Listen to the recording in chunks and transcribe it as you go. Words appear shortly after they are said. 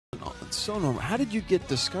It's so normal. How did you get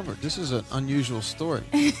discovered? This is an unusual story.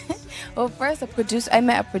 Well, first, I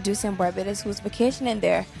met a producer in Barbados who was vacationing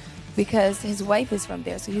there because his wife is from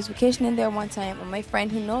there. So he was vacationing there one time, and my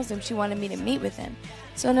friend who knows him, she wanted me to meet with him.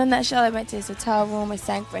 So in a nutshell, I went to his hotel room, I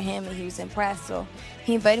sang for him, and he was impressed. So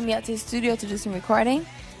he invited me out to his studio to do some recording,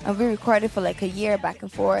 and we recorded for like a year back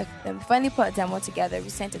and forth. Then we finally put a demo together. We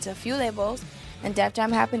sent it to a few labels, and Def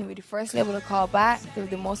Jam happened to be the first label to call back. They were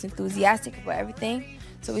the most enthusiastic about everything.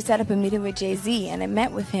 So we set up a meeting with Jay-Z, and I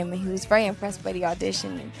met with him, and he was very impressed by the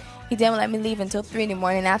audition. And he didn't let me leave until 3 in the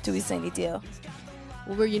morning after we signed the deal.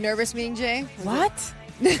 Well, were you nervous meeting Jay? What?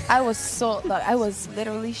 I was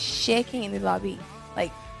literally shaking in the lobby,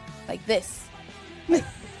 like this. Like,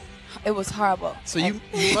 it was horrible. So you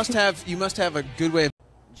must have a good way of.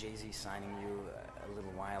 Jay-Z signing you a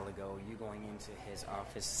little while ago, you going into his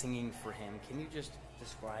office singing for him. Can you just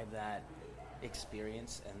describe that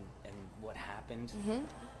experience and what happened?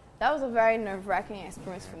 That was a very nerve-wracking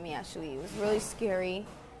experience for me, actually. It was really scary.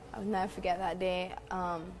 I will never forget that day.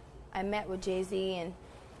 I met with Jay-Z, and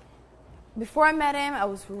before I met him, I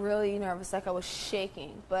was really nervous, like I was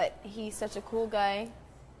shaking. But he's such a cool guy.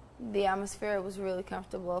 The atmosphere was really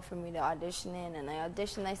comfortable for me to audition in, and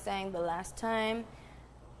I sang The Last Time,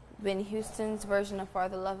 Whitney Houston's version of For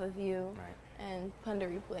the Love of You, and Punda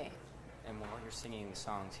Replay. And while you're singing the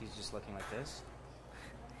songs, he's just looking like this?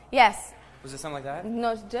 Yes. Was it something like that?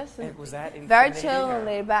 No, just was that very chill and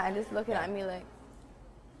laid back and just looking at me like,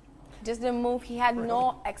 just didn't move. He had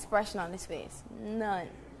no expression on his face. None.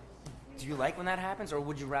 Do you like when that happens, or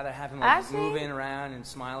would you rather have him Actually, moving around and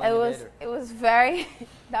smiling a bit? Or? It was very,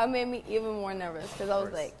 that made me even more nervous because I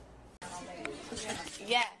was like,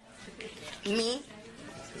 yeah. Me,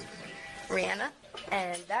 Rihanna,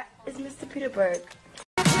 and that is Mr. Peterberg.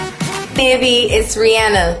 Baby, it's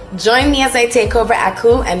Rihanna. Join me as I take over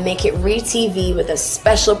Aku and make it re-TV with a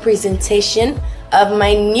special presentation of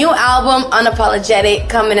my new album, Unapologetic,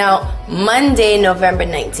 coming out Monday, November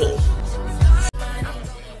 19th.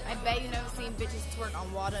 I bet you never seen bitches twerk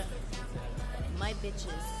on water. My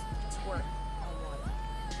bitches twerk on water.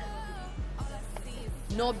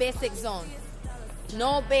 No basic zone.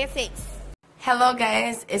 No basics. Hello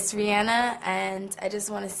guys, it's Rihanna, and I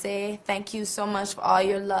just want to say thank you so much for all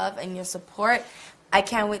your love and your support. I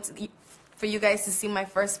can't wait for you guys to see my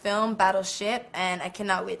first film, Battleship, and I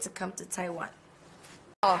cannot wait to come to Taiwan.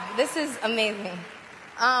 Oh, this is amazing.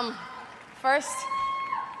 First,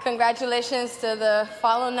 congratulations to the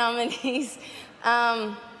follow nominees,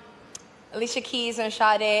 Alicia Keys and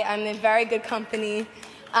Sade. I'm in very good company.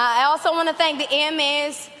 I also want to thank the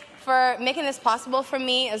AMAs for making this possible for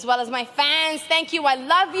me, as well as my fans. Thank you, I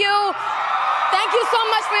love you. Thank you so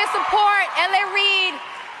much for your support. LA Reid,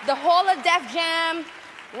 the whole of Def Jam,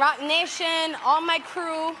 Rock Nation, all my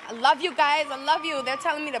crew. I love you guys, I love you. They're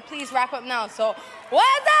telling me to please wrap up now, so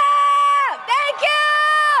what's up? Thank you!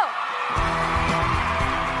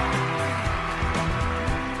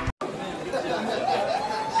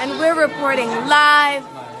 And we're reporting live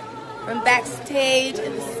from backstage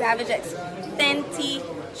at the Savage X Fenty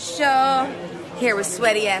show here with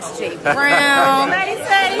sweaty ass Jay Brown.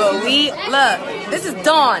 But we look, this is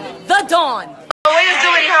Dawn, the Dawn. What you do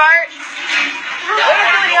with your heart? What you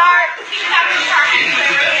do with your heart?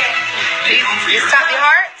 You stop your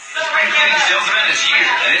heart? I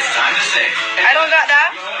don't got that.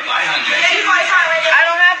 I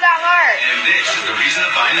don't have that heart.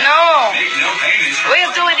 No. What you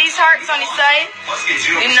do with these hearts on the side?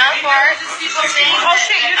 Enough heart. Oh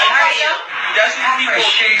shit, you don't have it. Doesn't people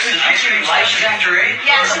shake the ice cream life after 8?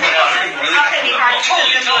 Yes. I'll take the hearts.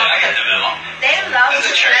 They love it.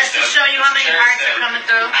 That's to show you how many hearts are coming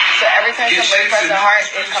through. So every time somebody presses a heart,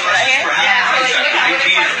 it's coming right here?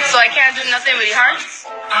 Yeah. So I can't do nothing with the hearts?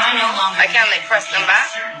 I can't like press them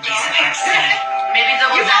back? Maybe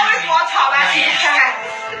double down. You always want to talk about you can.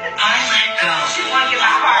 I let go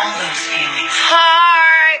of all those feelings.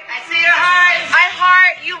 Heart. I see your heart. I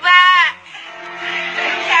heart you back.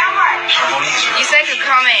 You said you're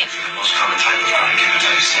coming. The most common type of chronic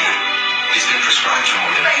hepatitis C. It's been prescribed for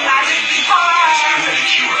more than 4 million people. It's proven to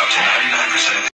cure up to 90%